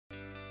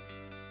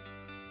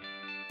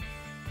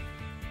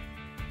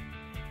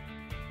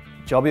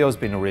Jobbio has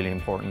been a really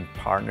important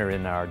partner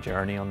in our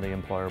journey on the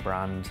employer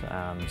brand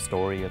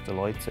story at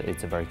Deloitte.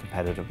 It's a very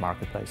competitive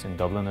marketplace in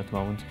Dublin at the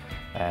moment.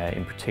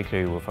 In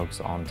particular, we're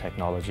focused on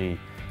technology,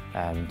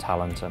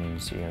 talent,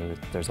 and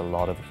there's a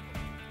lot of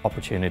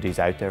opportunities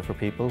out there for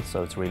people.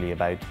 So it's really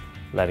about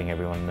letting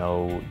everyone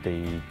know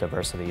the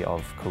diversity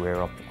of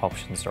career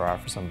options there are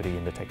for somebody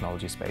in the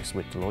technology space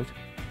with Deloitte.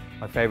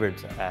 My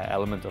favourite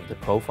element of the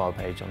profile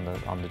page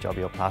on the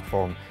Jobbio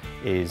platform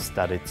is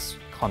that it's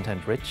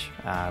content rich.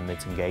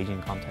 It's engaging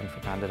content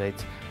for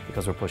candidates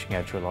because we're pushing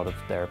out through a lot of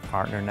their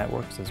partner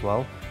networks as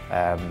well.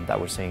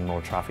 That we're seeing more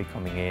traffic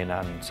coming in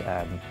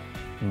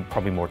and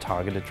probably more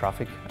targeted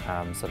traffic.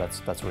 So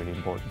that's really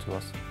important to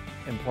us.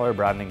 Employer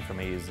branding for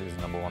me is the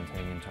number one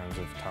thing in terms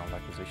of talent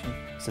acquisition.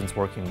 Since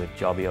working with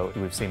Jobbio,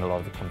 we've seen a lot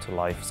of it come to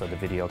life. So the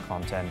video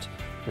content,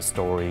 the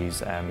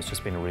stories, it's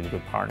just been a really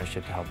good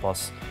partnership to help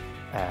us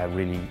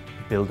really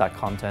build that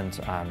content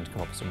and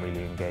come up with some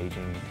really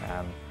engaging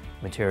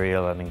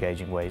material and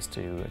engaging ways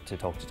to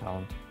talk to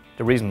talent.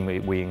 The reason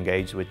we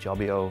engage with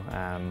Jobbio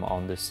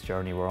on this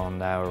journey we're on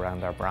now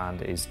around our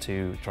brand is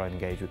to try and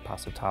engage with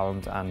passive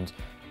talent and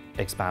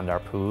expand our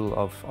pool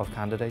of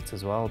candidates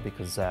as well,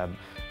 because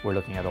we're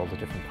looking at all the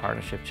different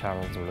partnership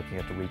channels. We're looking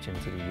at the reach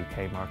into the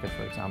UK market,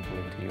 for example,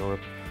 into Europe.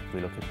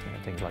 We look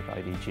at things like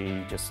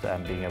IDG, just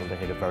being able to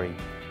hit a very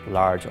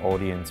large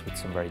audience with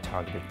some very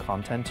targeted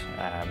content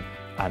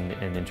and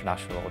an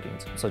international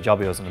audience. So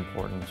Jobbio plays an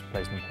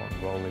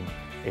important role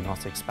in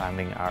us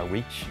expanding our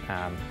reach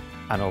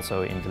and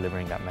also in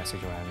delivering that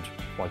message around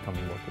why come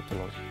and work with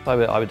Deloitte. So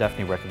I would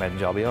definitely recommend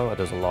Jobbio.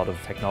 There's a lot of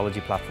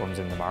technology platforms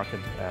in the market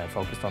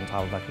focused on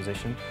talent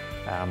acquisition,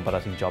 but I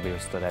think Jobbio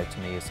stood out to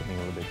me as something a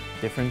little bit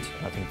different.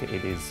 I think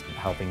it is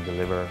helping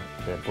deliver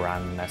the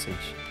brand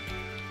message